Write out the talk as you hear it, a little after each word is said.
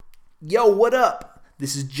Yo, what up?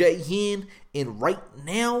 This is Jay Hen, and right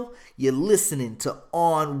now you're listening to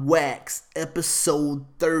On Wax, episode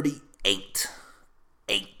 38.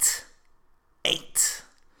 8.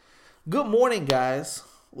 Good morning, guys.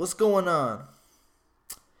 What's going on?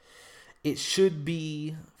 It should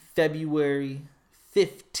be February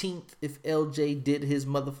 15th if LJ did his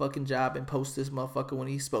motherfucking job and post this motherfucker when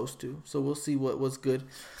he's supposed to. So we'll see what was good.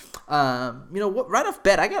 You know what? Right off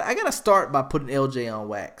bat, I gotta start by putting LJ on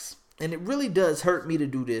wax. And it really does hurt me to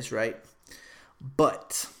do this, right?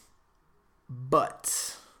 But,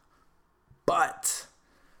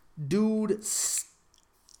 dude stained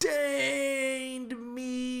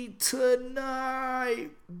me tonight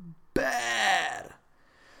bad.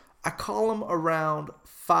 I call him around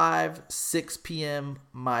 6 p.m.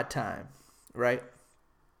 my time, right?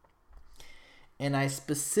 And I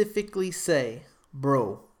specifically say,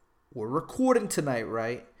 bro, we're recording tonight,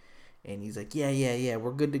 right? And he's like, yeah,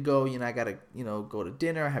 we're good to go. You know, I got to, go to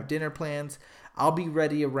dinner. I have dinner plans. I'll be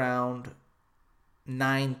ready around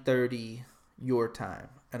 9:30 your time.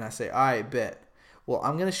 And I say, all right, bet. Well,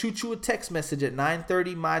 I'm going to shoot you a text message at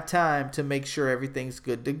 9:30 my time to make sure everything's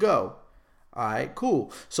good to go. All right,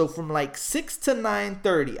 cool. So from like 6 to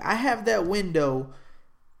 9:30, I have that window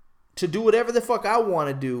to do whatever the fuck I want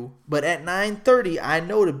to do. But at 9:30, I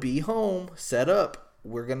know to be home, set up.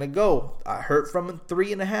 We're going to go. I heard from him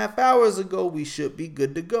 3.5 hours ago. We should be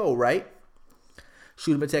good to go, right?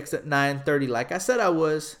 Shoot him a text at 9:30 like I said I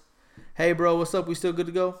was. Hey, bro, what's up? We still good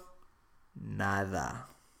to go? Nada.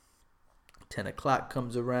 10 o'clock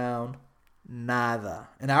comes around. Nada.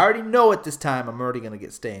 And I already know at this time I'm already going to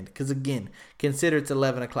get stained. Because, again, consider it's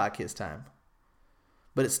 11 o'clock his time.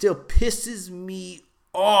 But it still pisses me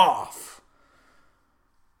off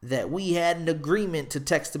that we had an agreement to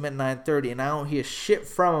text him at 9:30 and I don't hear shit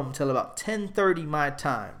from him till about 10:30 my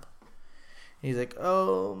time. He's like,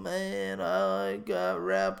 oh man, I got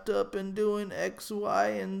wrapped up in doing X, Y,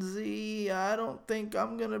 and Z. I don't think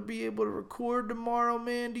I'm going to be able to record tomorrow,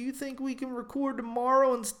 man. Do you think we can record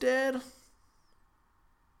tomorrow instead?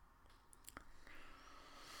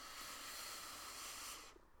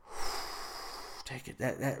 Take it.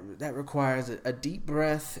 That requires a deep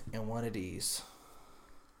breath and one of these.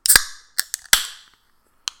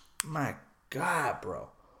 My God, bro.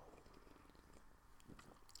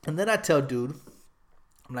 And then I tell dude,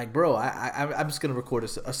 I'm like, bro, I'm just gonna record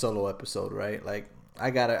a solo episode, right? Like,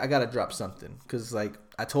 I gotta drop something, cause like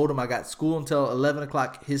I told him I got school until 11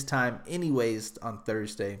 o'clock his time, anyways, on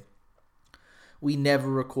Thursday. We never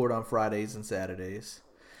record on Fridays and Saturdays.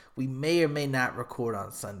 We may or may not record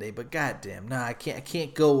on Sunday, but goddamn, nah, I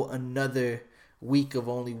can't go another week of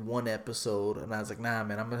only one episode. And I was like, nah,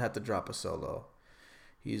 man, I'm gonna have to drop a solo.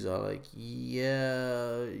 He's all like,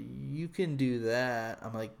 yeah, you can do that.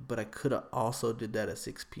 I'm like, but I could have also did that at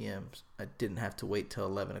 6 p.m. I didn't have to wait till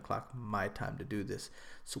 11 o'clock my time to do this.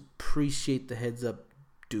 So appreciate the heads up,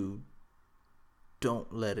 dude.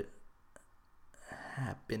 Don't let it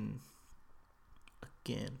happen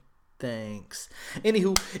again. Thanks.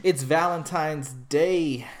 Anywho, it's Valentine's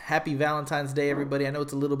Day. Happy Valentine's Day, everybody. I know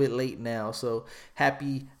it's a little bit late now, so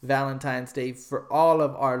happy Valentine's Day for all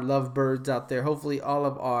of our lovebirds out there. Hopefully all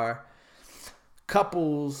of our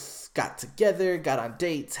couples got together, got on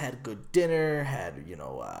dates, had a good dinner, had,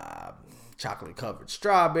 chocolate-covered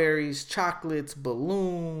strawberries, chocolates,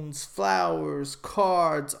 balloons, flowers,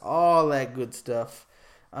 cards, all that good stuff.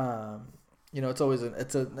 It's always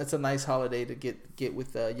it's a nice holiday to get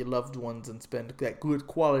with your loved ones and spend that good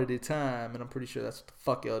quality time. And I'm pretty sure that's what the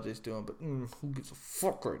fuck LJ's doing. But who gives a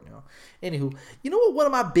fuck right now? Anywho, you know what one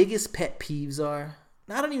of my biggest pet peeves are?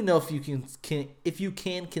 Now, I don't even know if you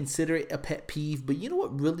can consider it a pet peeve. But you know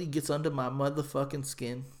what really gets under my motherfucking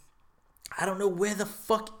skin? I don't know where the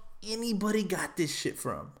fuck anybody got this shit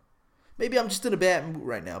from. Maybe I'm just in a bad mood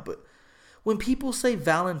right now. But when people say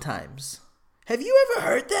Valentine's, have you ever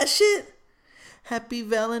heard that shit? Happy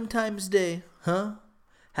Valentine's Day, huh?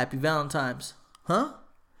 Happy Valentine's, huh?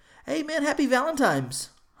 Hey man, happy Valentine's,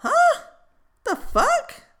 huh? The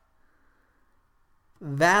fuck?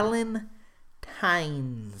 Valentine's.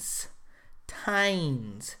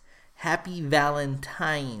 Happy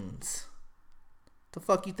Valentine's. The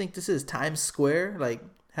fuck you think this is? Times Square? Like,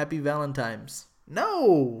 happy Valentine's.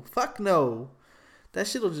 No, fuck no. That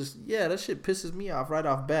shit pisses me off right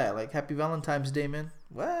off bat. Like, happy Valentine's Day, man.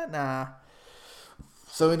 What? Nah.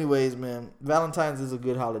 So anyways, man, Valentine's is a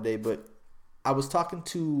good holiday, but I was talking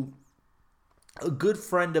to a good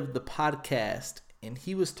friend of the podcast, and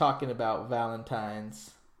he was talking about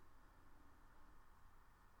Valentine's,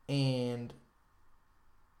 and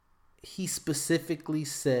he specifically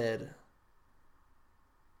said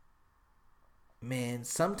man,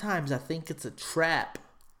 sometimes I think it's a trap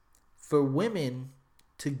for women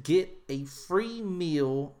to get a free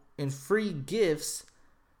meal and free gifts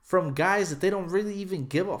from guys that they don't really even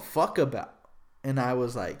give a fuck about. And I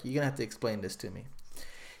was like, you're going to have to explain this to me.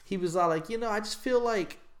 He was all like, I just feel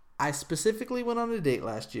like I specifically went on a date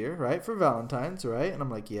last year, right? For Valentine's, right? And I'm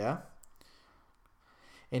like, yeah.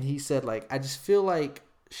 And he said, like, I just feel like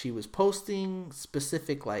she was posting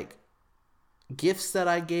specific, like, gifts that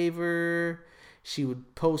I gave her. She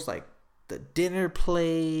would post, like, the dinner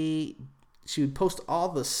plate. She would post all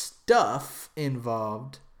the stuff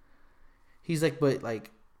involved. He's like, but,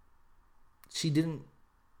 like, she didn't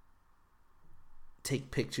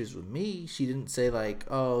take pictures with me. She didn't say, like,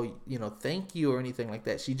 oh, thank you or anything like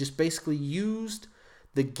that. She just basically used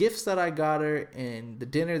the gifts that I got her and the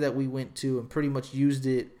dinner that we went to and pretty much used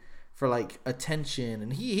it for, like, attention.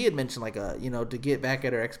 And he had mentioned, like, to get back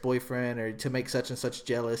at her ex-boyfriend or to make such and such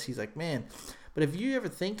jealous. He's like, man, but if you ever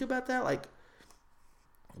think about that, like,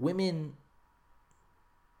 women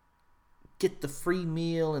get the free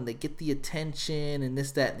meal and they get the attention and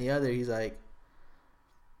this, that, and the other. He's like,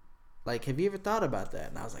 have you ever thought about that?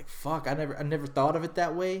 And I was like, fuck, I never thought of it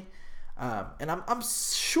that way. And I'm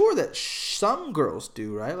sure that some girls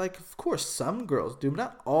do, right? Like, of course, some girls do, but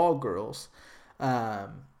not all girls.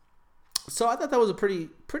 So I thought that was a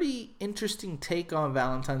pretty interesting take on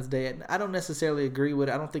Valentine's Day. And I don't necessarily agree with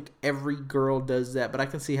it. I don't think every girl does that, but I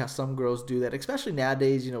can see how some girls do that, especially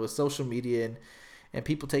nowadays, with social media and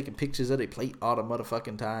people taking pictures of their plate all the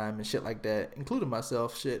motherfucking time and shit like that, including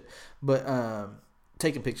myself, shit. But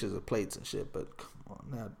taking pictures of plates and shit. But come on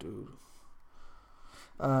now, dude.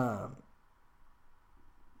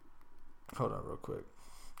 Hold on real quick.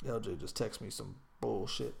 LJ just texted me some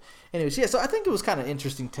bullshit. Anyways, yeah, so I think it was kind of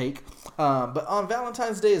interesting take. But on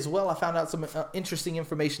Valentine's Day as well, I found out some interesting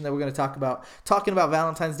information that we're going to talk about. Talking about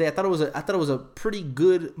Valentine's Day, I thought it was a pretty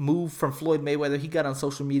good move from Floyd Mayweather. He got on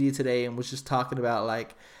social media today and was just talking about,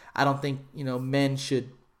 like, I don't think, men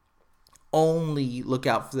should only look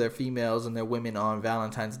out for their females and their women on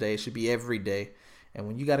Valentine's Day. It should be every day. And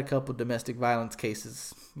when you got a couple domestic violence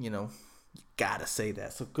cases, you gotta say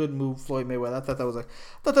that. So good move, Floyd Mayweather. I thought that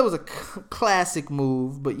was a classic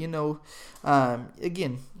move, but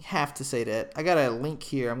again, you have to say that. I got a link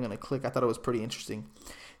here. I'm gonna click. I thought it was pretty interesting.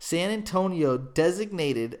 San Antonio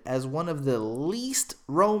designated as one of the least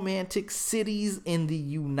romantic cities in the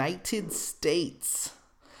United States.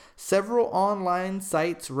 Several online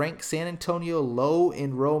sites rank San Antonio low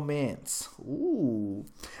in romance. Ooh.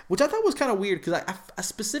 Which I thought was kind of weird because I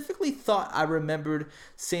specifically thought I remembered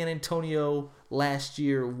San Antonio last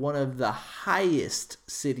year one of the highest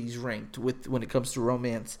cities ranked when it comes to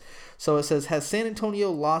romance. So it says, has San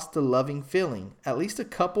Antonio lost the loving feeling? At least a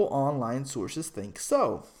couple online sources think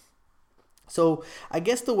so. So I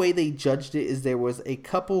guess the way they judged it is there was a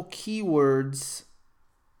couple keywords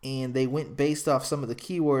and they went based off some of the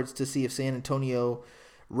keywords to see if San Antonio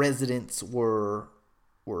residents were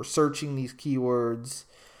searching these keywords.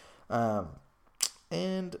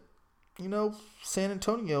 And, San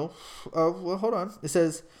Antonio, well, hold on. It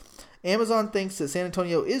says, Amazon thinks that San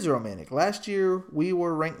Antonio is romantic. Last year, we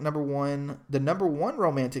were ranked the number one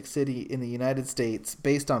romantic city in the United States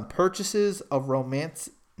based on purchases of romance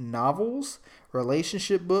novels,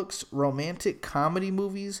 relationship books, romantic comedy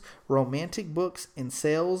movies, romantic books, and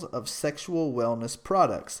sales of sexual wellness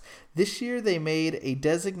products. This year, they made a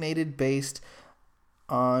designated based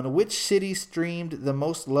on which city streamed the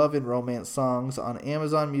most love and romance songs on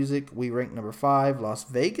Amazon Music. We ranked number 5. Las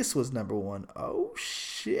Vegas was number 1. Oh,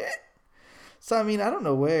 shit. So, I don't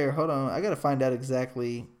know where. Hold on. I got to find out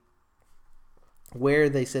exactly where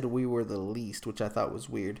they said we were the least, which I thought was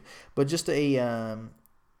weird. But just a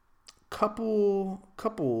couple,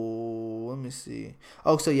 let me see.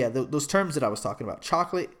 Oh, so yeah, those terms that I was talking about.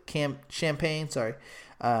 Chocolate, champagne,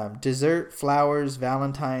 dessert, flowers,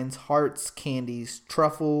 valentines, hearts, candies,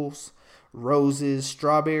 truffles, roses,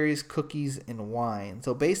 strawberries, cookies, and wine.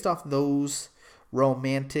 So based off those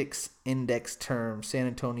romantics index terms, San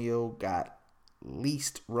Antonio got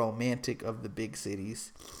least romantic of the big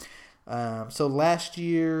cities. So last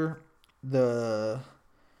year, the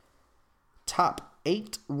top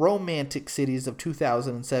 8 romantic cities of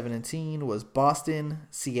 2017 was Boston,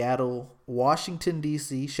 Seattle, Washington,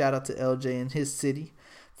 D.C., shout out to LJ and his city,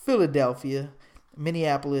 Philadelphia,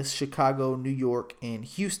 Minneapolis, Chicago, New York, and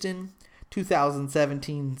Houston.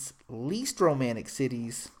 2017's least romantic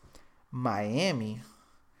cities, Miami,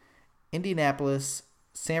 Indianapolis,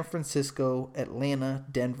 San Francisco, Atlanta,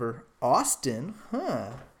 Denver, Austin,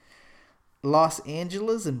 Los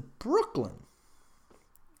Angeles, and Brooklyn.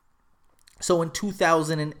 So in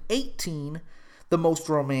 2018, The most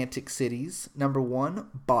romantic cities, number 1,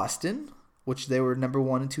 Boston, which they were number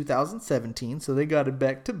 1 in 2017, so they got it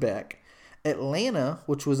back to back. Atlanta,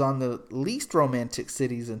 which was on the least romantic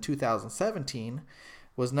cities in 2017,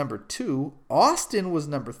 was number 2. Austin was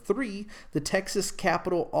number 3. The Texas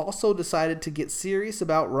capital also decided to get serious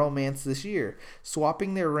about romance this year,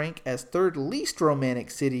 swapping their rank as 3rd least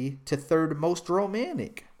romantic city to 3rd most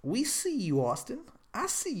romantic. We see you, Austin. I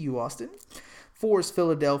see you, Austin. 4 is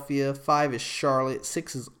Philadelphia, 5 is Charlotte,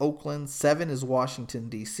 6 is Oakland, 7 is Washington,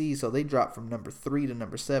 D.C., so they dropped from number 3 to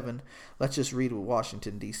number 7. Let's just read what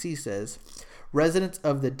Washington, D.C. says. Residents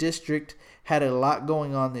of the district had a lot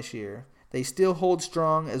going on this year. They still hold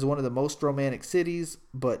strong as one of the most romantic cities,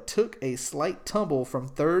 but took a slight tumble from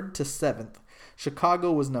 3rd to 7th.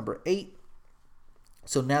 Chicago was number 8.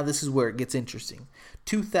 So now this is where it gets interesting.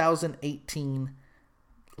 2018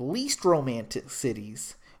 least romantic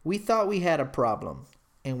cities. We thought we had a problem,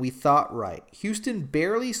 and we thought right. Houston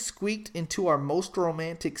barely squeaked into our most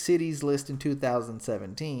romantic cities list in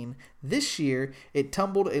 2017. This year, it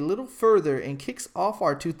tumbled a little further and kicks off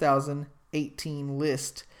our 2018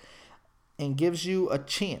 list and gives you a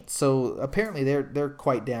chance. So apparently they're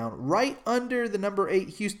quite down. Right under the number 8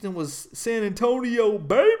 Houston was San Antonio,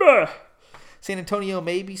 baby. San Antonio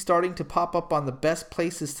may be starting to pop up on the best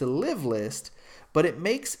places to live list, but it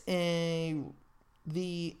makes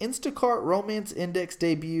the Instacart Romance Index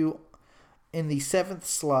debut in the 7th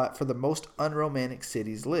slot for the most unromantic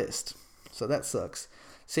cities list. So that sucks.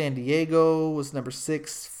 San Diego was number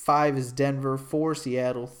 6. 5 is Denver. 4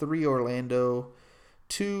 Seattle. 3 Orlando.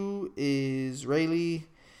 2 is Raleigh.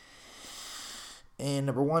 And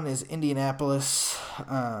number 1 is Indianapolis.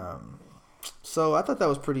 So I thought that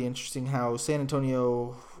was pretty interesting how San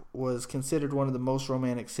Antonio was considered one of the most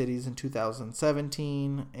romantic cities in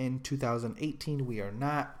 2017. In 2018, we are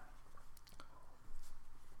not.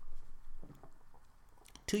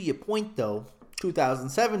 To your point, though,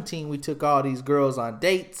 2017, we took all these girls on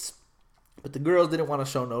dates, but the girls didn't want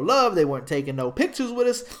to show no love. They weren't taking no pictures with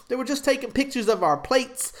us. They were just taking pictures of our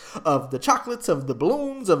plates, of the chocolates, of the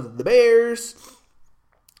balloons, of the bears.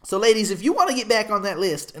 So, ladies, if you want to get back on that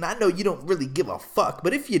list, and I know you don't really give a fuck,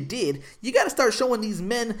 but if you did, you got to start showing these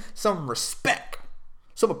men some respect,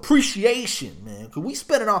 some appreciation, man. Because we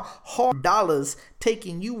spending our hard dollars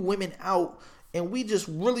taking you women out, and we just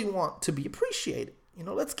really want to be appreciated. You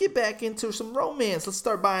know, let's get back into some romance. Let's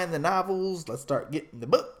start buying the novels. Let's start getting the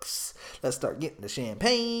books. Let's start getting the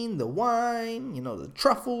champagne, the wine, you know, the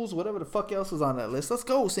truffles, whatever the fuck else is on that list. Let's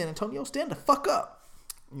go, San Antonio. Stand the fuck up.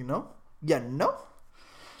 You know? You know?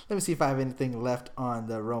 Let me see if I have anything left on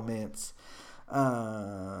the romance.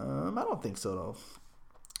 I don't think so, though.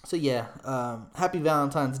 So, yeah. Happy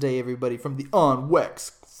Valentine's Day, everybody, from the On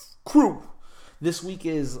Wax crew. This week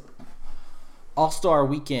is All-Star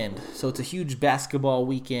Weekend. So, it's a huge basketball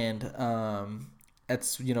weekend.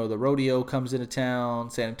 That's, you know, the rodeo comes into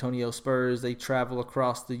town. San Antonio Spurs, they travel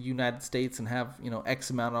across the United States and have, you know, X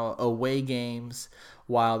amount of away games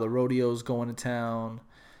while the rodeo's going to town.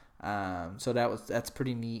 So that's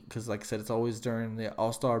pretty neat because, like I said, it's always during the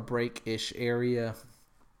All-Star break-ish area.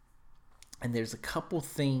 And there's a couple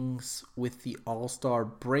things with the All-Star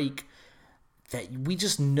break that we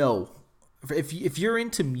just know. If you're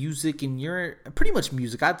into music and you're pretty much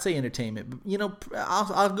music, I'd say entertainment. But, you know,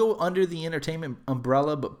 I'll go under the entertainment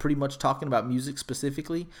umbrella, but pretty much talking about music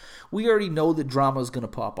specifically. We already know that drama is going to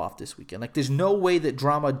pop off this weekend. Like, there's no way that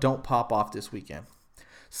drama don't pop off this weekend.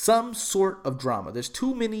 Some sort of drama. There's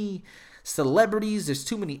too many celebrities. There's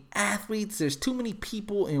too many athletes. There's too many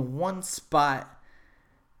people in one spot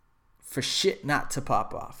for shit not to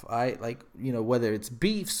pop off. All right? Like, you know, whether it's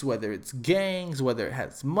beefs, whether it's gangs, whether it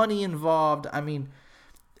has money involved. I mean,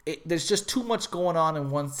 there's just too much going on in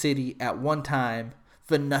one city at one time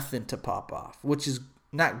for nothing to pop off, which is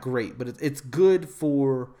not great, but it's good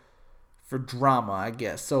for drama, I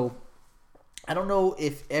guess. So, I don't know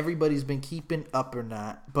if everybody's been keeping up or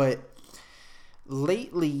not, but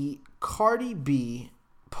lately Cardi B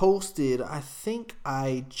posted, I saved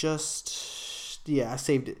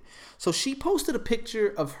it. So she posted a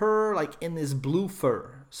picture of her like in this blue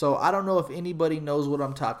fur. So I don't know if anybody knows what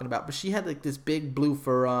I'm talking about, but she had like this big blue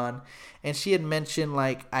fur on, and she had mentioned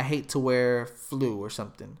like, I hate to wear flu or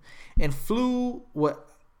something. And flu, what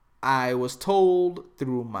I was told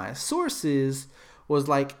through my sources, was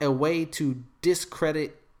like a way to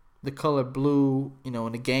discredit the color blue, you know,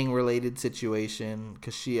 in a gang-related situation,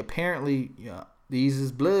 because she apparently, you know, these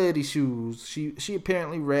is bloody shoes. She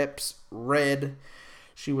apparently reps red.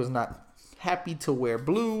 She was not happy to wear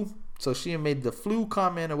blue, so she made the flu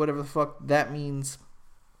comment or whatever the fuck that means.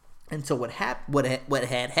 And so what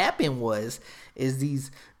had happened is these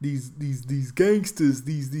gangsters,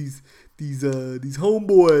 these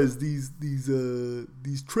homeboys,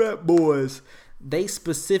 these trap boys, they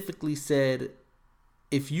specifically said,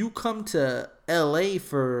 if you come to LA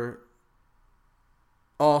for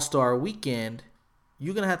All-Star Weekend,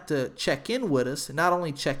 you're gonna have to check in with us. And not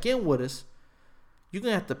only check in with us, you're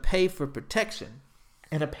gonna have to pay for protection.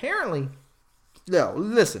 And apparently, no,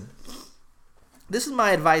 listen. This is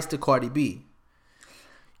my advice to Cardi B.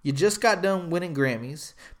 You just got done winning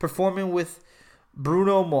Grammys, performing with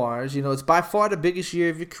Bruno Mars. You know, it's by far the biggest year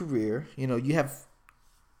of your career. You know, you have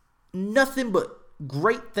nothing but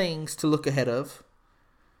great things to look ahead of.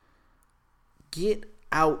 Get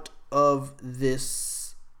out of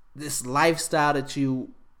this lifestyle that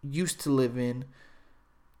you used to live in,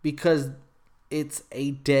 because it's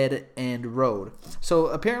a dead end road. So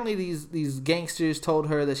apparently these gangsters told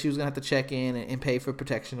her that she was gonna have to check in and pay for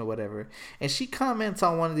protection or whatever. And she comments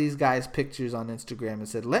on one of these guys' pictures on Instagram and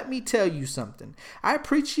said, "Let me tell you something. I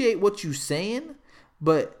appreciate what you saying,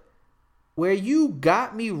 but where you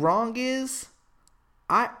got me wrong is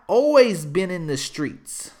I always been in the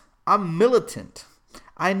streets. I'm militant.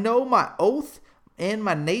 I know my oath and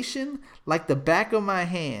my nation like the back of my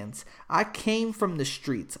hands. I came from the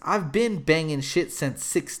streets. I've been banging shit since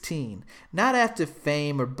 16. Not after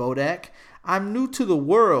Fame or Bodak. I'm new to the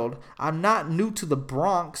world. I'm not new to the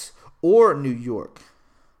Bronx or New York.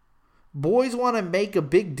 Boys want to make a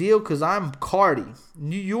big deal because I'm Cardi.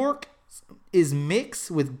 New York is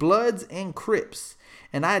mixed with Bloods and Crips.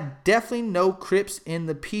 And I definitely know Crips in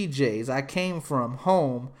the PJs. I came from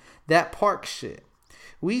home. That park shit.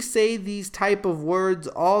 We say these type of words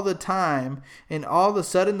all the time, and all of a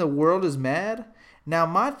sudden the world is mad. Now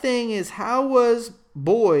my thing is, how was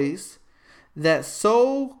boys that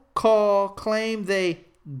so-called claim they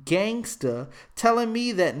gangsta telling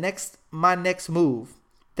me that my next move?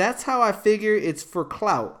 That's how I figure it's for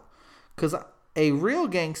clout. Cause a real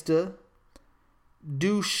gangsta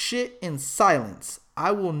do shit in silence.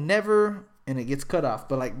 I will never." And it gets cut off.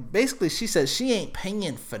 But like basically she says she ain't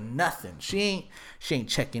paying for nothing. She ain't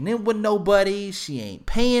checking in with nobody. She ain't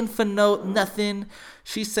paying for nothing.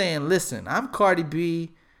 She's saying, listen, I'm Cardi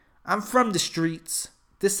B. I'm from the streets.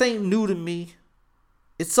 This ain't new to me.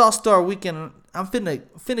 It's All-Star Weekend. I'm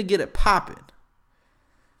finna get it popping.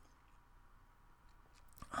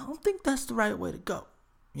 I don't think that's the right way to go.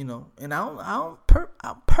 You know, and I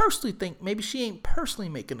personally think maybe she ain't personally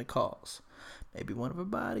making the calls. Maybe one of her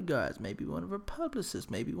bodyguards, maybe one of her publicists,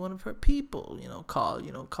 maybe one of her people, call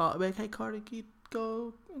back. Hey, Cardi, can you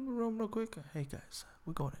go in the room real quick? Hey, guys,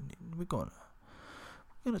 we're gonna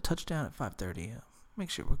touchdown at 5:30. Make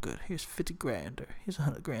sure we're good. Here's 50 grand or here's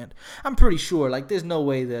 100 grand. I'm pretty sure. Like, there's no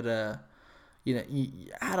way that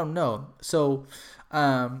I don't know. So,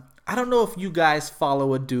 I don't know if you guys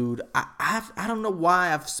follow a dude. I don't know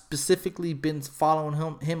why I've specifically been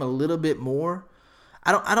following him a little bit more.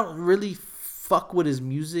 I don't really fuck with his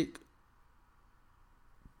music.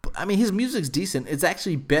 I mean, his music's decent. It's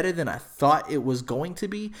actually better than I thought it was going to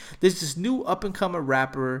be. There's this new up-and-coming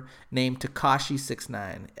rapper named Tekashi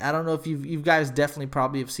 6ix9ine. I don't know if you guys definitely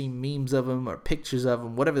probably have seen memes of him or pictures of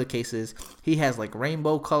him, whatever the case is. He has like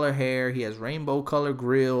rainbow color hair. He has rainbow color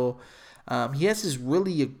grill. He has this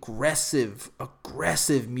really aggressive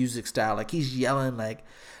music style. Like, he's yelling like,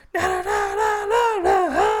 na na na na na na.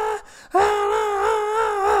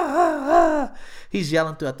 He's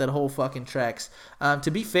yelling throughout that whole fucking tracks.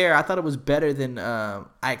 To be fair, I thought it was better than I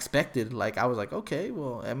expected. Like, I was like, okay,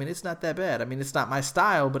 well, I mean, it's not that bad. I mean, it's not my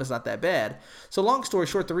style, but it's not that bad. So long story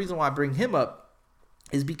short, the reason why I bring him up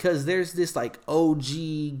is because there's this like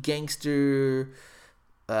OG gangster,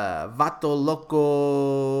 vato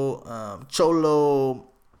loco, cholo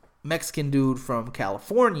Mexican dude from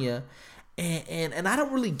California. And I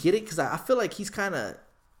don't really get it because I feel like he's kind of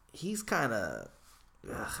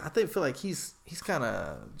I feel like he's kind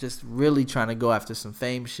of just really trying to go after some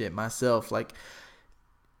fame shit myself. Like,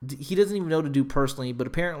 he doesn't even know what to do personally, but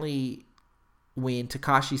apparently when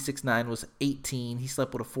Tekashi 6ix9ine was 18, he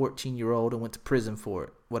slept with a 14-year-old and went to prison for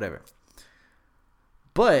it, whatever.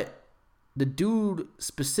 But the dude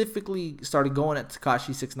specifically started going at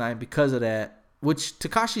Tekashi 6ix9ine because of that, which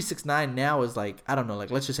Tekashi 6ix9ine now is like, I don't know, like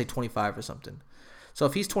let's just say 25 or something. So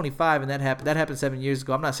if he's 25 and that happened 7 years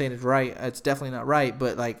ago, I'm not saying it's right. It's definitely not right.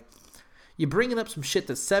 But like, you're bringing up some shit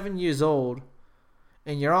that's 7 years old,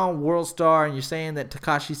 and you're on World Star, and you're saying that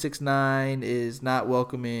Tekashi 6ix9ine is not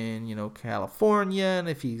welcome in, California, and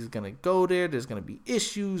if he's gonna go there, there's gonna be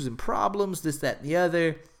issues and problems, this, that, and the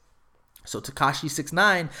other. So Tekashi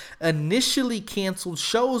 6ix9ine initially canceled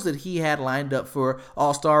shows that he had lined up for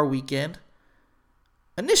All-Star Weekend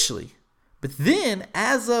initially. But then,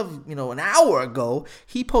 as of an hour ago,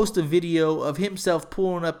 he posted a video of himself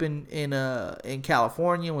pulling up in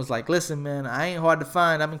California and was like, "Listen, man, I ain't hard to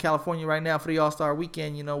find. I'm in California right now for the All-Star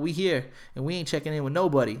Weekend. We here and we ain't checking in with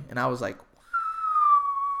nobody." And I was like,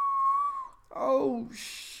 "Oh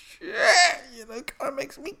shit!" It kind of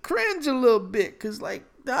makes me cringe a little bit, cause like,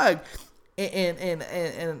 dog, and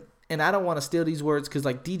I don't want to steal these words, cause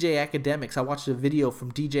like DJ Academics, I watched a video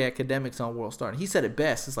from DJ Academics on World Star, and he said it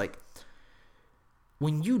best. It's like,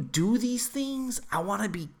 when you do these things, I want to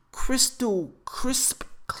be crystal crisp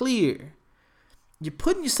clear. You're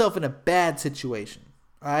putting yourself in a bad situation,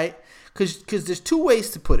 all right? Because there's two ways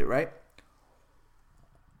to put it, right?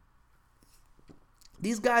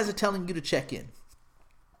 These guys are telling you to check in.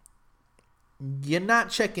 You're not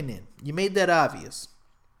checking in. You made that obvious.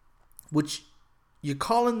 Which you're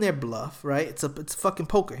calling their bluff, right? It's a fucking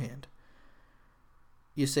poker hand.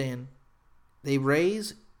 You're saying they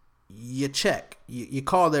raise, you check. You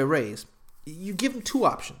call their raise. You give them two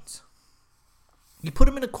options. You put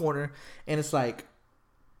them in a corner, and it's like,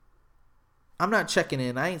 I'm not checking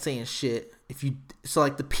in. I ain't saying shit. So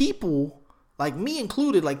like the people, like me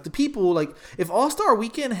included, like the people, like if All-Star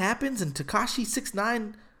Weekend happens and Tekashi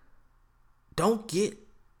 6ix9ine don't get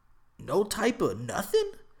no type of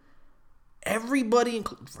nothing, everybody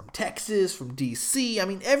from Texas, from DC, I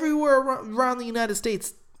mean everywhere around the United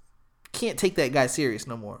States can't take that guy serious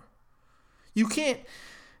no more. You can't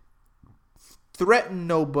threaten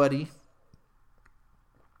nobody,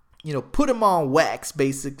 put him on wax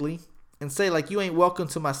basically, and say like, you ain't welcome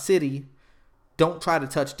to my city. Don't try to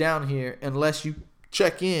touch down here unless you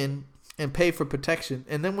check in and pay for protection.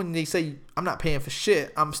 And then when they say, I'm not paying for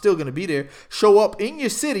shit, I'm still going to be there, show up in your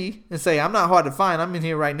city and say, I'm not hard to find, I'm in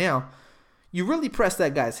here right now. You really press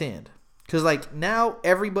that guy's hand. Because like now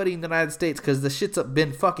everybody in the United States, because the shit's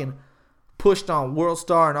been fucking pushed on World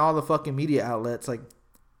Star and all the fucking media outlets, like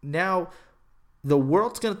now the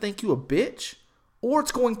world's going to think you a bitch, or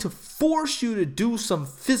it's going to force you to do some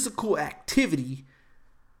physical activity.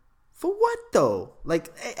 For what though?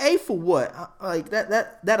 Like, for what? Like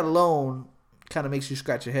that alone kind of makes you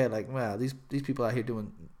scratch your head. Like, wow, these people out here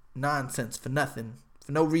doing nonsense for nothing,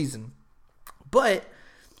 for no reason. But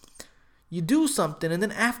you do something, and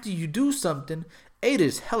then after you do something, A,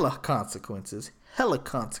 there's hella consequences.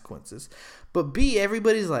 But B,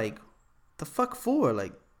 everybody's like, the fuck for?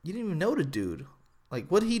 Like, you didn't even know the dude. Like,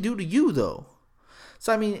 what did he do to you though?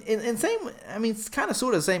 So I mean, it's kind of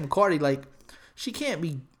sort of the same with Cardi. Like, she can't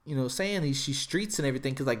be saying she's streets and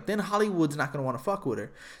everything, because like then Hollywood's not gonna want to fuck with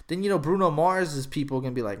her. Then Bruno Mars's people are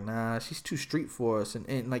gonna be like, nah, she's too street for us,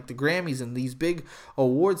 and like the Grammys and these big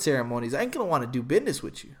award ceremonies, I ain't gonna want to do business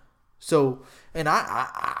with you. So, and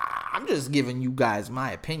I'm just giving you guys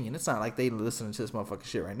my opinion. It's not like they listening to this motherfucking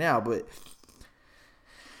shit right now, but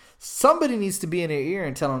somebody needs to be in their ear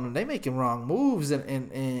and telling them they making wrong moves,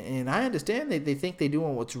 and I understand they think they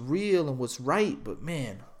doing what's real and what's right, but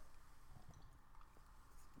man,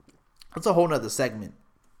 that's a whole nother segment.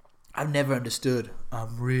 I've never understood.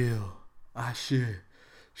 I'm real. I shit.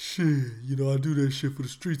 I do that shit for the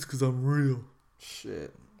streets because I'm real.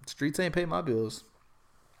 Shit. Streets ain't pay my bills.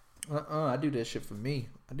 I do that shit for me.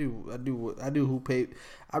 I do who pay.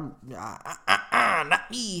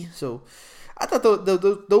 Not me. So I thought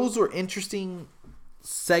those were interesting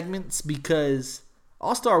segments, because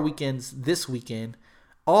All-Star Weekends this weekend,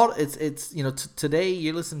 today,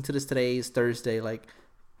 you're listening to this, today is Thursday, like,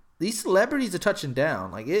 these celebrities are touching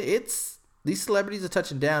down. Like these celebrities are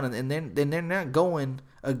touching down, and they're not going.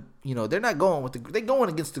 They're not going they're going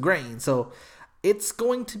against the grain. So it's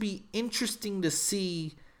going to be interesting to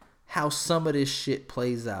see how some of this shit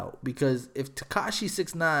plays out. Because if Tekashi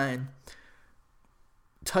 6ix9ine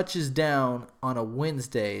touches down on a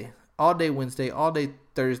Wednesday, all day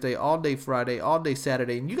Thursday, all day Friday, all day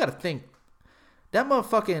Saturday, and you got to think that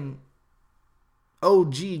motherfucking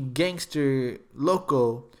OG gangster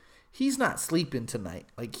loco, he's not sleeping tonight.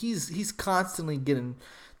 Like he's constantly getting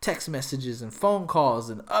text messages and phone calls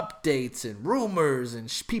and updates and rumors and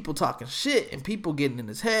people talking shit and people getting in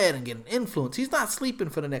his head and getting influenced. He's not sleeping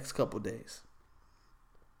for the next couple of days.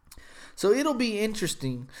 So it'll be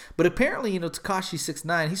interesting. But apparently, Tekashi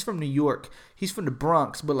 6ix9ine, he's from New York. He's from the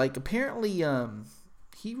Bronx, but like apparently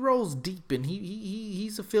he rolls deep, and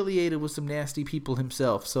he's affiliated with some nasty people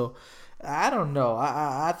himself. So I don't know.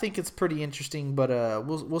 I think it's pretty interesting, but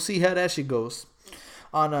we'll see how that shit goes.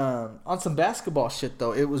 On some basketball shit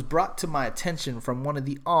though, it was brought to my attention from one of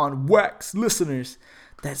the On Wax listeners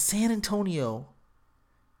that San Antonio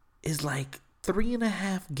is like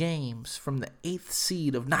 3.5 games from the 8th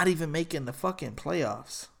seed of not even making the fucking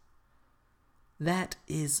playoffs. That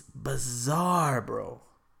is bizarre, bro.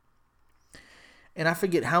 And I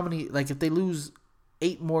forget how many, like if they lose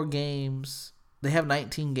 8 more games, they have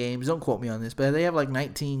 19 games. Don't quote me on this, but they have like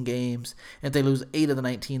 19 games. And if they lose 8 of the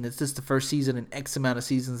 19, it's just the first season in X amount of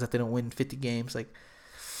seasons that they don't win 50 games. Like,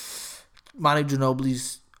 Manu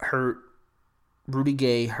Ginobili's hurt. Rudy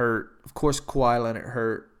Gay hurt. Of course, Kawhi Leonard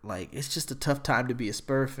hurt. Like, it's just a tough time to be a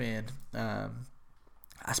Spur fan.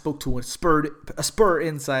 I spoke to a Spur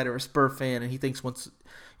insider, a Spur fan, and he thinks once,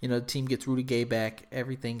 the team gets Rudy Gay back,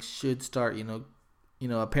 everything should start,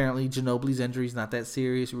 apparently Ginobili's injury is not that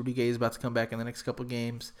serious. Rudy Gay is about to come back in the next couple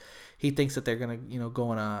games. He thinks that they're going to, go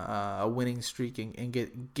on a winning streak and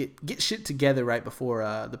get shit together right before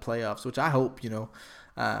the playoffs, which I hope,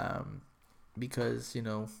 because,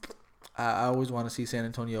 I always want to see San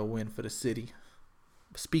Antonio win for the city.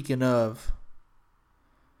 Speaking of,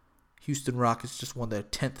 Houston Rockets just won their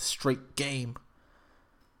 10th straight game,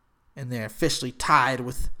 and they're officially tied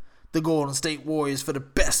with the Golden State Warriors for the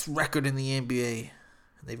best record in the NBA.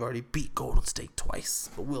 And they've already beat Golden State twice,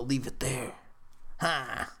 but we'll leave it there.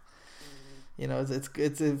 Ha!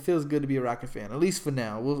 It feels good to be a Rocket fan, at least for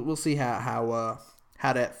now. We'll see how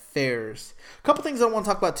that fares. A couple things I want to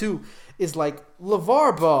talk about too is like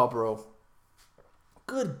LeVar Ball, bro.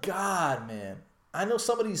 Good God, man! I know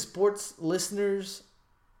some of these sports listeners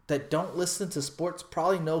that don't listen to sports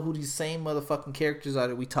probably know who these same motherfucking characters are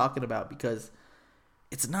that we talking about, because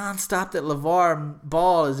it's nonstop that LeVar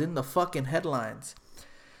Ball is in the fucking headlines.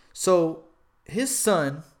 So his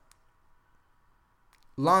son,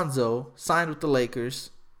 Lonzo, signed with the Lakers,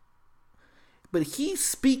 but he's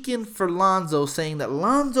speaking for Lonzo, saying that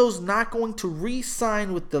Lonzo's not going to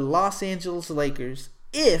re-sign with the Los Angeles Lakers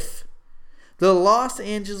if the Los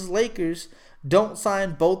Angeles Lakers don't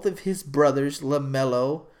sign both of his brothers,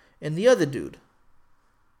 LaMelo and the other dude.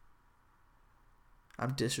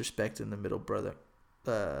 I'm disrespecting the middle brother.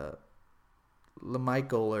 LaMichael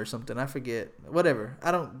or something. I forget. Whatever.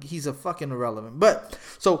 He's a fucking irrelevant. But,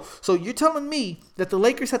 so you're telling me that the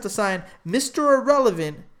Lakers have to sign Mr.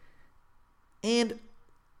 Irrelevant and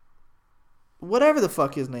whatever the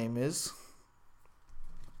fuck his name is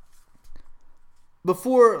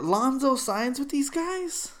before Lonzo signs with these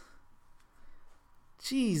guys?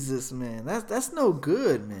 Jesus, man. That's no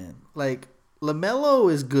good, man. Like,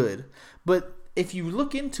 LaMelo is good. But if you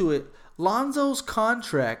look into it, Lonzo's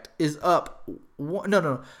contract is up.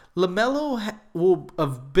 No. LaMelo will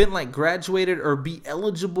have been like graduated or be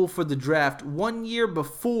eligible for the draft 1 year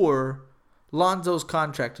before Lonzo's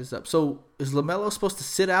contract is up. So is LaMelo supposed to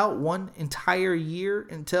sit out one entire year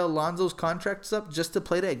until Lonzo's contract is up just to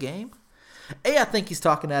play that game? I think he's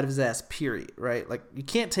talking out of his ass, period, right? Like, you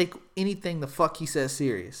can't take anything the fuck he says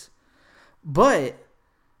serious. But,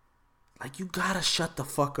 like, you gotta shut the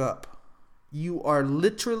fuck up. You are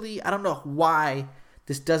literally, I don't know why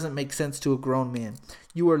this doesn't make sense to a grown man.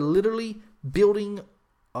 You are literally building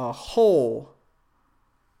a hole,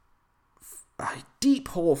 a deep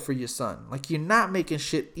hole for your son. Like, you're not making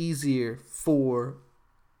shit easier for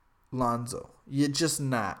Lonzo. You're just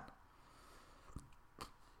not.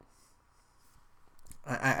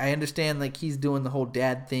 I understand, like, he's doing the whole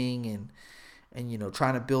dad thing and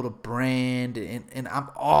trying to build a brand, and I'm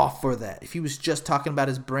all for that. If he was just talking about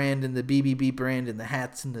his brand and the BBB brand and the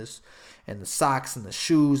hats and the socks and the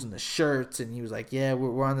shoes and the shirts, and he was like, yeah,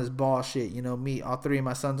 we're on this ball shit, me, all 3 of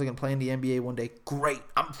my sons are going to play in the NBA one day. Great.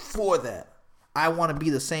 I'm for that. I want to be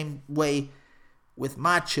the same way with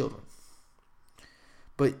my children.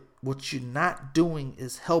 But what you're not doing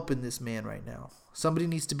is helping this man right now. Somebody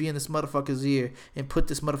needs to be in this motherfucker's ear and put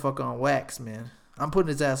this motherfucker on wax, man. I'm putting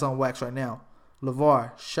his ass on wax right now.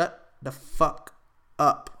 LeVar, shut the fuck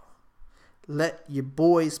up. Let your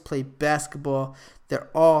boys play basketball. They're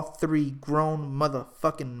all 3 grown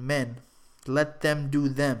motherfucking men. Let them do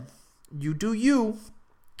them. You do you.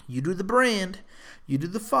 You do the brand. You do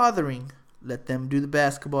the fathering. Let them do the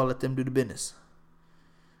basketball. Let them do the business.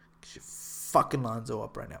 You're fucking Lonzo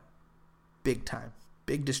up right now. Big time.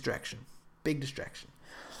 Big distraction. Big distraction.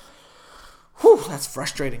 Whew, that's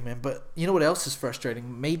frustrating, man. But you know what else is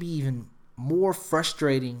frustrating? Maybe even more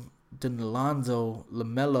frustrating than the Lonzo,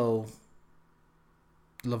 LaMelo,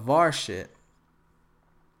 LeVar shit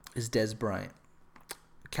is Dez Bryant.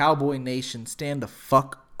 Cowboy Nation, stand the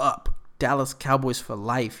fuck up. Dallas Cowboys for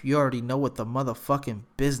life. You already know what the motherfucking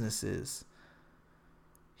business is.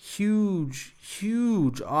 Huge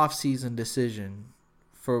offseason decision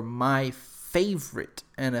for my favorite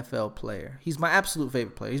NFL player. He's my absolute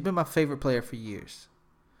favorite player. He's been my favorite player for years.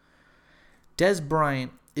 Dez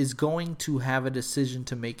Bryant is going to have a decision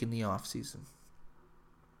to make in the offseason.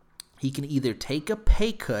 He can either take a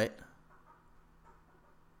pay cut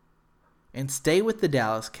and stay with the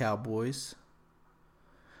Dallas Cowboys,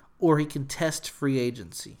 or he can test free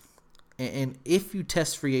agency. And if you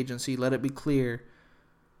test free agency, let it be clear,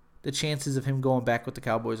 the chances of him going back with the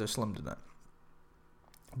Cowboys are slim to none.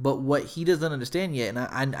 But what he doesn't understand yet,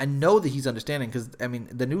 and I know that he's understanding because, I mean,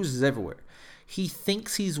 the news is everywhere. He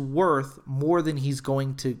thinks he's worth more than he's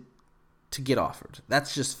going to get offered.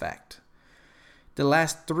 That's just fact. The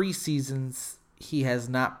last 3 seasons, he has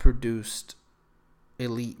not produced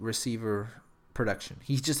elite receiver production.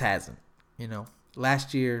 He just hasn't,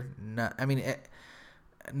 Last year,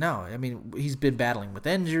 he's been battling with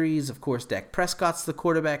injuries. Of course, Dak Prescott's the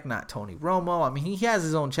quarterback, not Tony Romo. I mean, he has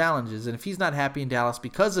his own challenges, and if he's not happy in Dallas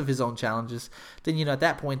because of his own challenges, then, at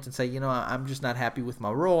that point, then say, I'm just not happy with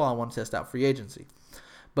my role. I want to test out free agency.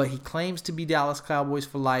 But he claims to be Dallas Cowboys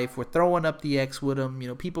for life. We're throwing up the X with him.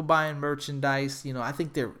 People buying merchandise. I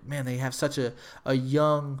think they have such a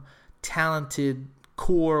young, talented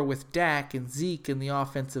core with Dak and Zeke in the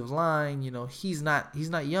offensive line. He's not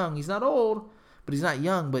young. He's not old, but he's not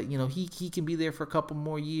young. But, he can be there for a couple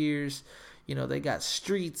more years. They got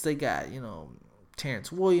Streets. They got, Terrence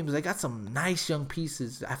Williams. They got some nice young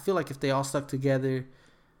pieces. I feel like if they all stuck together,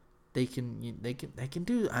 they can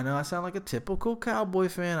do. I know I sound like a typical Cowboy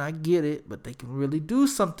fan. I get it, but they can really do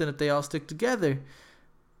something if they all stick together.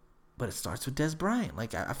 But it starts with Dez Bryant.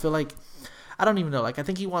 Like I feel like I don't even know. Like I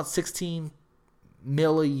think he wants $16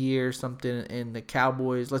 million a year or something, and the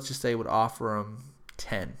Cowboys, let's just say, would offer him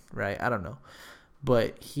 10. Right? I don't know.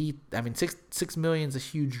 But $6 million is a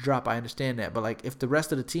huge drop. I understand that. But like if the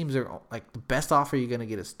rest of the teams are like the best offer you're gonna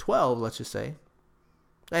get is 12, let's just say.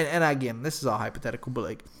 And again, this is all hypothetical, but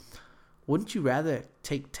like, wouldn't you rather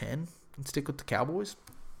take 10 and stick with the Cowboys?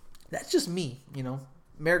 That's just me,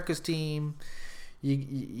 America's team.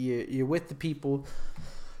 You're with the people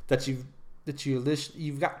that you've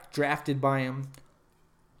got drafted by them.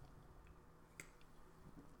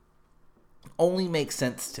 Only makes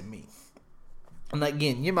sense to me. And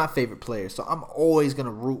again, you're my favorite player, so I'm always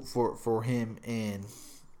gonna root for him and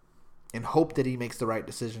hope that he makes the right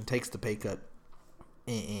decision, takes the pay cut.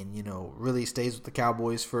 And really stays with the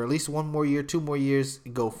Cowboys for at least 1 more year, 2 more years,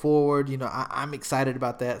 and go forward. I'm excited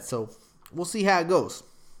about that. So we'll see how it goes.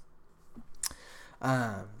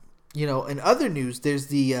 In other news, there's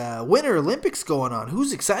the Winter Olympics going on.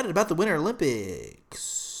 Who's excited about the Winter Olympics?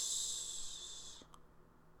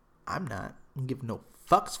 I'm not. I'm giving no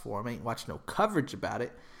fucks for them. I ain't watching no coverage about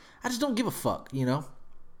it. I just don't give a fuck,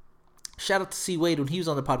 Shout out to C. Wade when he was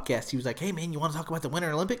on the podcast. He was like, hey, man, you want to talk about the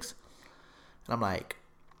Winter Olympics? And I'm like,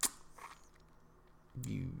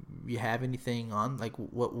 you have anything on? Like,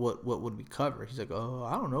 what would we cover? He's like, oh,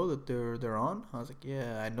 I don't know that they're on. I was like,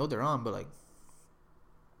 yeah, I know they're on, but like,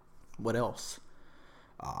 what else?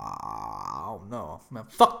 I don't know. Man,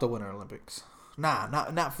 fuck the Winter Olympics. Nah,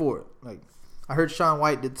 not for it. Like, I heard Shaun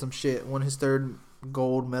White did some shit, won his 3rd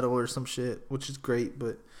gold medal or some shit, which is great,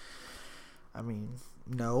 but I mean,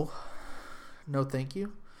 no, thank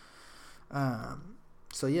you.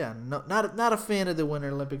 So yeah, not a fan of the Winter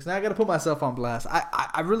Olympics. Now I got to put myself on blast.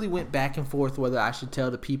 I really went back and forth whether I should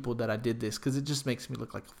tell the people that I did this because it just makes me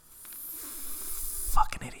look like a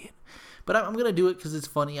fucking idiot. But I'm gonna do it because it's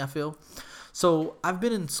funny. I feel. So I've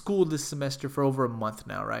been in school this semester for over a month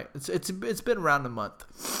now, right? It's been around a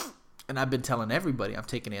month, and I've been telling everybody I'm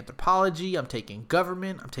taking anthropology, I'm taking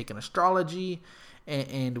government, I'm taking astrology.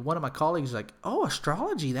 And one of my colleagues was like, oh,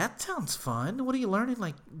 astrology, that sounds fun. What are you learning,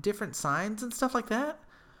 like different signs and stuff like that?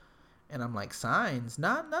 And I'm like, signs?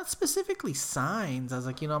 Not specifically signs. I was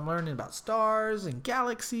like, I'm learning about stars and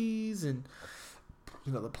galaxies and,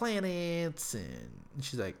 the planets. And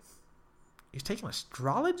she's like, you're taking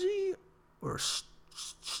astrology or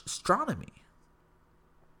astronomy?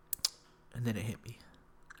 And then it hit me.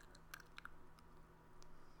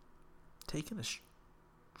 Taking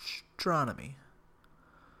astronomy.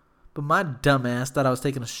 But my dumbass thought I was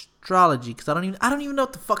taking astrology because I don't even know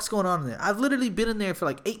what the fuck's going on in there. I've literally been in there for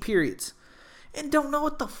like 8 periods and don't know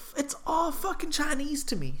what it's all fucking Chinese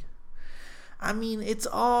to me. I mean, it's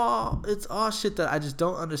all shit that I just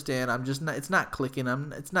don't understand. It's not clicking.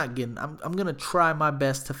 I'm gonna try my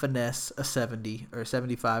best to finesse a 70 or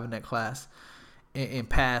 75 in that class and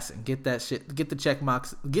pass and get that shit, get the check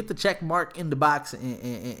mark in the box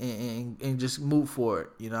and just move forward.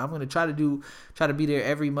 I'm gonna try to be there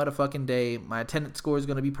every motherfucking day. My attendance score is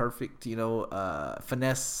gonna be perfect.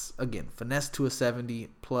 Finesse to a 70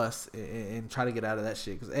 plus and try to get out of that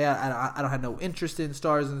shit because I don't have no interest in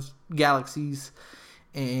stars and galaxies.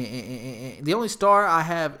 And the only star I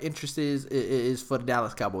have interest is for the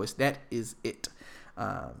Dallas Cowboys. That is it.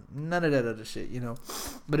 None of that other shit,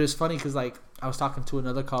 But it was funny because, like, I was talking to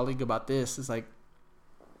another colleague about this. It's like,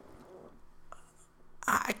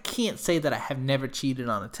 I can't say that I have never cheated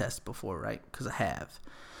on a test before, right? Because I have.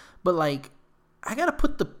 But, like, I got to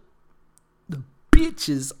put the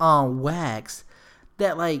bitches on wax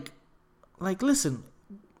that, like, listen,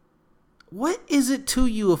 what is it to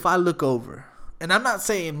you if I look over? And I'm not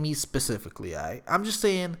saying me specifically, I'm just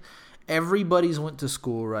saying everybody's went to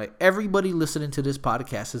school, right? Everybody listening to this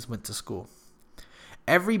podcast has went to school.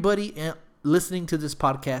 Everybody listening to this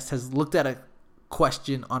podcast has looked at a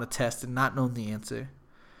question on a test and not known the answer.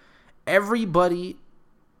 Everybody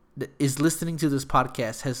that is listening to this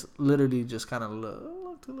podcast has literally just kind of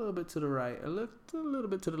looked a little bit to the right, looked a little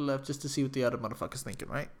bit to the left just to see what the other motherfucker's thinking,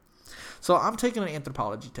 right? So I'm taking an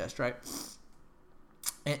anthropology test, right?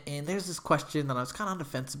 And there's this question that I was kind of on the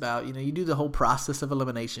fence about. You know, you do the whole process of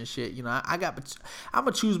elimination shit. You know, I'm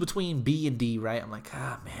gonna choose between B and D, right? I'm like,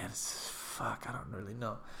 man, fuck, I don't really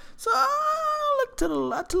know. So I look to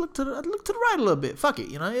the right a little bit. Fuck it,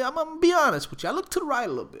 you know. I'm gonna be honest with you. I look to the right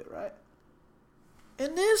a little bit, right?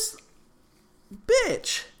 And this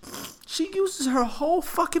bitch, she uses her whole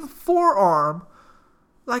fucking forearm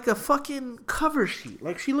like a fucking cover sheet.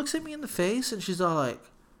 Like, she looks at me in the face and she's all like,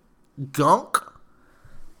 gunk.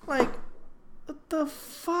 Like, what the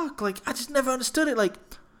fuck? Like, I just never understood it. Like,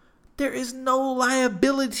 there is no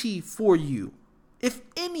liability for you. If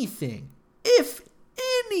anything,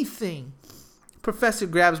 Professor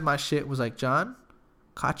grabs my shit and was like, John,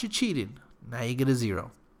 caught you cheating. Now you get a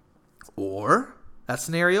 0. Or, that's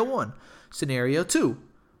scenario 1. Scenario 2.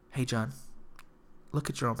 Hey, John, look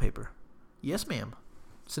at your own paper. Yes, ma'am.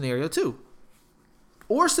 Scenario 2.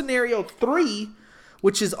 Or scenario 3,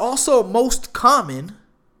 which is also most common.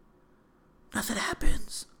 Nothing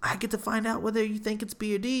happens. I get to find out whether you think it's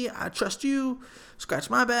B or D. I trust you. Scratch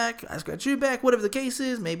my back. I scratch your back. Whatever the case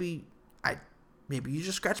is. Maybe you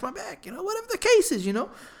just scratch my back. You know, whatever the case is, you know.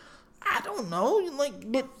 I don't know.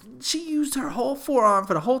 Like, but she used her whole forearm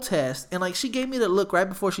for the whole test. And, like, she gave me the look right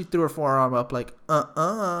before she threw her forearm up. Like,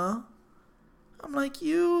 I'm like,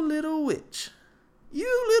 you little witch.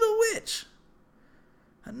 You little witch.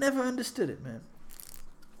 I never understood it, man.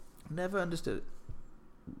 Never understood it.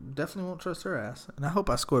 Definitely won't trust her ass. And I hope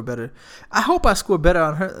I score better. I hope I score better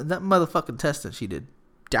on her that motherfucking test that she did.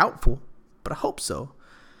 Doubtful, but I hope so.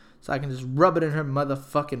 So I can just rub it in her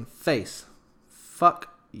motherfucking face.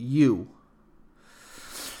 Fuck you.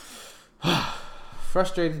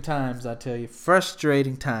 Frustrating times, I tell you.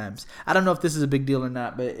 Frustrating times. I don't know if this is a big deal or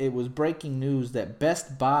not, but it was breaking news that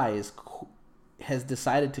Best Buy has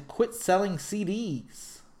decided to quit selling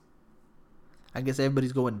CDs. I guess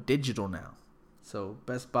everybody's going digital now. So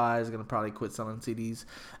Best Buy is going to probably quit selling CDs.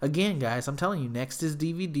 Again, guys, I'm telling you, next is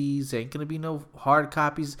DVDs. Ain't going to be no hard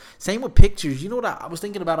copies. Same with pictures. You know what I was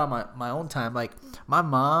thinking about on my own time? Like, my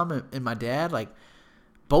mom and my dad, like,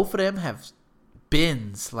 both of them have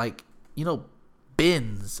bins. Like, you know,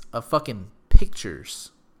 bins of fucking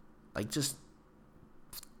pictures. Like, just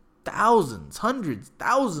thousands, hundreds,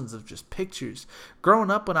 thousands of just pictures.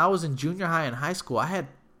 Growing up when I was in junior high and high school, I had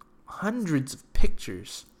hundreds of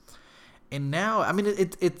pictures. And now, I mean,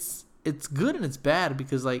 it's good and it's bad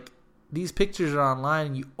because, like, these pictures are online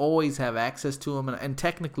and you always have access to them. And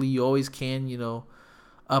technically, you always can, you know,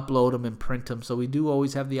 upload them and print them. So we do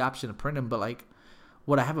always have the option to print them. But, like,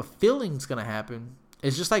 what I have a feeling is going to happen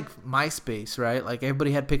is just like MySpace, right? Like,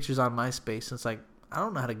 everybody had pictures on MySpace. And it's like, I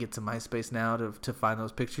don't know how to get to MySpace now to find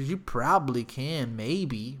those pictures. You probably can,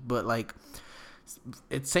 maybe. But, like,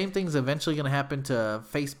 it's same thing's eventually going to happen to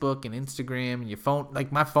Facebook and Instagram and your phone.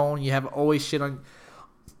 Like my phone, you have always shit on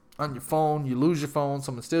your phone. You lose your phone,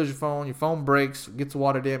 someone steals your phone breaks, gets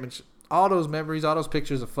water damage. All those memories, all those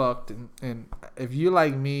pictures are fucked. And if you're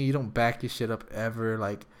like me, you don't back your shit up ever.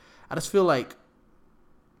 Like, I just feel like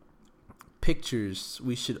pictures,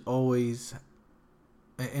 we should always,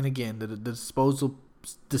 and again, the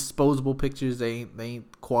disposable pictures, they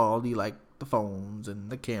ain't quality like the phones and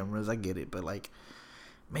the cameras. I get it, but like,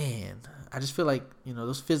 man, I just feel like, you know,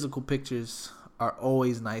 those physical pictures are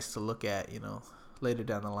always nice to look at, you know, later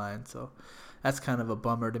down the line. So that's kind of a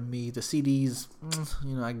bummer to me. The CDs,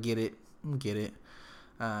 you know, I get it.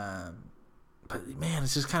 But man,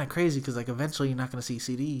 it's just kind of crazy because, like, eventually you're not going to see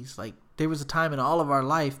CDs. Like, there was a time in all of our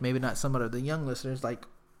life, maybe not some of the young listeners, like,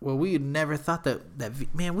 well, we had never thought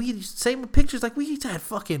that man, we same with pictures. Like, we used to have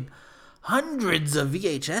fucking hundreds of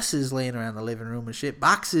VHSs laying around the living room and shit,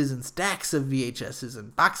 boxes and stacks of VHSs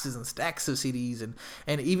and boxes and stacks of CDs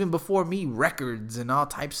and even before me, records and all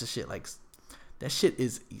types of shit. Like, that shit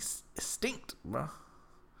is extinct, bro.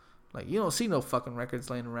 Like, you don't see no fucking records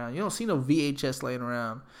laying around. You don't see no VHS laying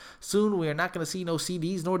around. Soon we are not going to see no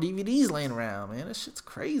CDs nor DVDs laying around, man. This shit's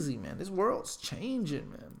crazy, man. This world's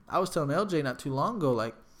changing, man. I was telling LJ not too long ago,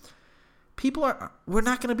 like, we're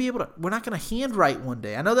not going to handwrite one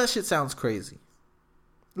day. I know that shit sounds crazy.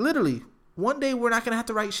 Literally, one day we're not going to have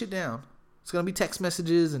to write shit down. It's going to be text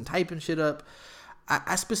messages and typing shit up.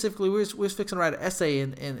 I specifically, we was fixing to write an essay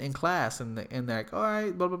in class, and they're like, all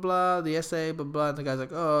right, blah, blah, blah, the essay, blah, blah, and the guy's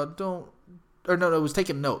like, no, it was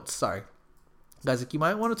taking notes, sorry. The guy's like, you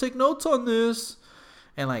might want to take notes on this.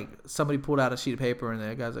 And like somebody pulled out a sheet of paper, and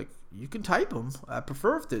the guy's like, you can type them. I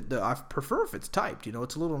prefer if it's typed. You know,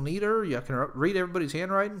 it's a little neater. You can read everybody's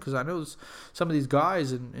handwriting, because I know some of these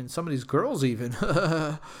guys and some of these girls even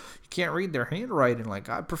you can't read their handwriting. Like,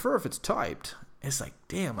 I prefer if it's typed. It's like,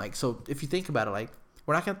 damn. Like, so if you think about it, like,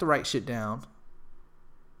 we're not gonna have to write shit down.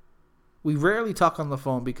 We rarely talk on the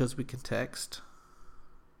phone because we can text.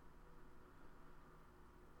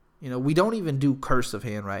 You know, we don't even do cursive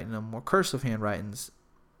handwriting no more. Cursive handwriting's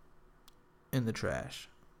in the trash.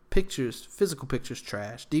 Pictures, physical pictures,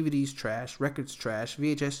 trash. DVDs, trash. Records, trash.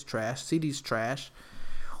 VHS, trash. CDs, trash.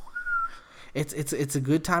 It's a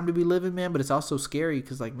good time to be living, man, but it's also scary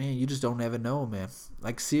because, like, man, you just don't ever know, man.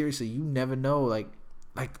 Like, seriously, you never know. Like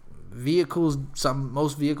vehicles,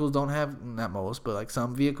 most vehicles don't have, not most, but like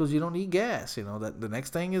some vehicles you don't need gas. You know, that the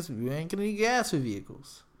next thing is you ain't gonna need gas for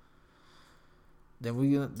vehicles. Then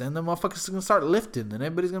the motherfuckers are gonna start lifting, and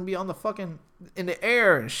everybody's gonna be on the fucking in the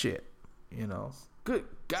air and shit. You know, good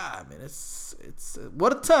God, man, it's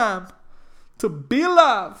what a time to be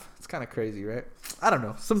alive. It's kind of crazy, right? I don't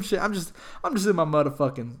know, some shit. I'm just in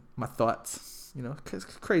my thoughts. You know,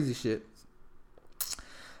 crazy shit.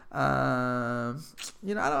 You know,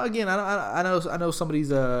 I know some of these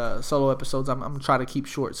solo episodes I'm gonna try to keep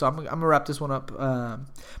short, so I'm gonna wrap this one up.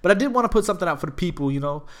 But I did want to put something out for the people. You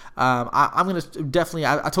know, I'm gonna definitely.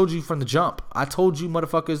 I told you from the jump. I told you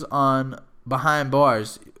motherfuckers on Behind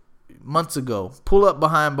Bars months ago. Pull up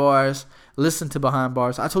Behind Bars. Listen to Behind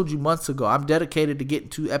Bars. I told you months ago. I'm dedicated to getting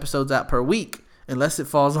 2 episodes out per week, unless it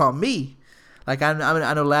falls on me. Like, I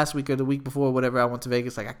know last week or the week before, whatever, I went to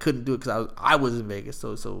Vegas. Like, I couldn't do it because I was in Vegas.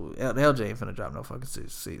 So LJ ain't finna drop no fucking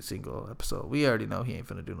single episode. We already know he ain't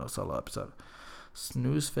finna do no solo episode.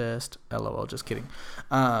 Snooze fest. LOL. Just kidding.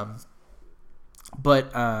 Yeah,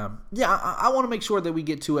 I want to make sure that we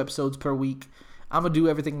get 2 episodes per week. I'm gonna do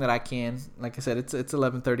everything that I can. Like I said, it's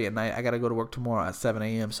 11:30 at night. I gotta go to work tomorrow at 7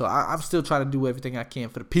 a.m. So I'm still trying to do everything I can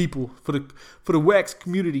for the people, for the Wax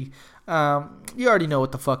community. You already know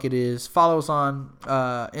what the fuck it is. Follow us on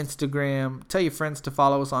Instagram. Tell your friends to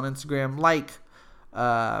follow us on Instagram. Like,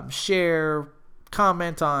 share,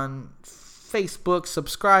 comment on Facebook,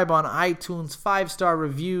 subscribe on iTunes, 5-star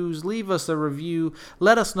reviews, leave us a review,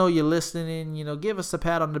 let us know you're listening, you know, give us a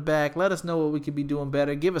pat on the back, let us know what we could be doing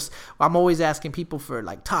better, I'm always asking people for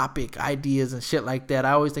like topic ideas and shit like that.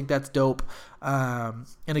 I always think that's dope. And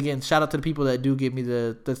again, shout out to the people that do give me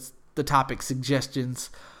the topic suggestions.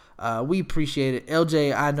 We appreciate it.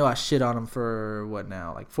 LJ, I know I shit on him for what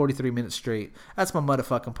now, like 43 minutes straight. That's my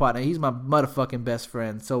motherfucking partner. He's my motherfucking best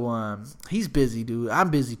friend. So he's busy, dude.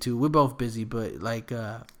 I'm busy too. We're both busy, but like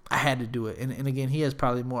I had to do it. And again, he has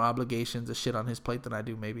probably more obligations of shit on his plate than I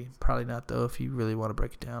do. Maybe, probably not though. If you really want to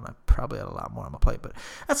break it down, I probably had a lot more on my plate. But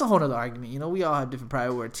that's a whole other argument. You know, we all have different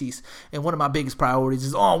priorities, and one of my biggest priorities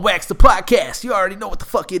is on Wax the podcast. You already know what the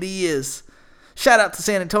fuck it is. Shout out to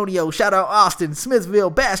San Antonio. Shout out Austin, Smithville,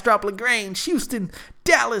 Bastrop, LaGrange, Houston,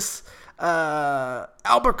 Dallas,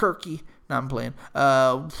 Albuquerque. No, I'm playing.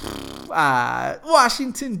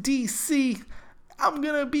 Washington, D.C. I'm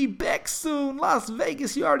going to be back soon. Las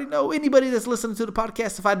Vegas, you already know. Anybody that's listening to the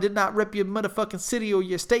podcast, if I did not rep your motherfucking city or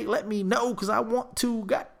your state, let me know because I want to.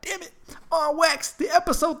 God damn it. On Wax, the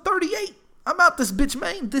episode 38. I'm out this bitch,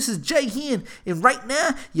 man. This is Jay Hen, and right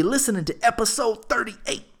now, you're listening to episode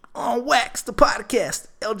 38. On Wax, the podcast.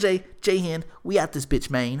 LJ, J-Hen, we out this bitch,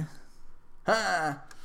 man.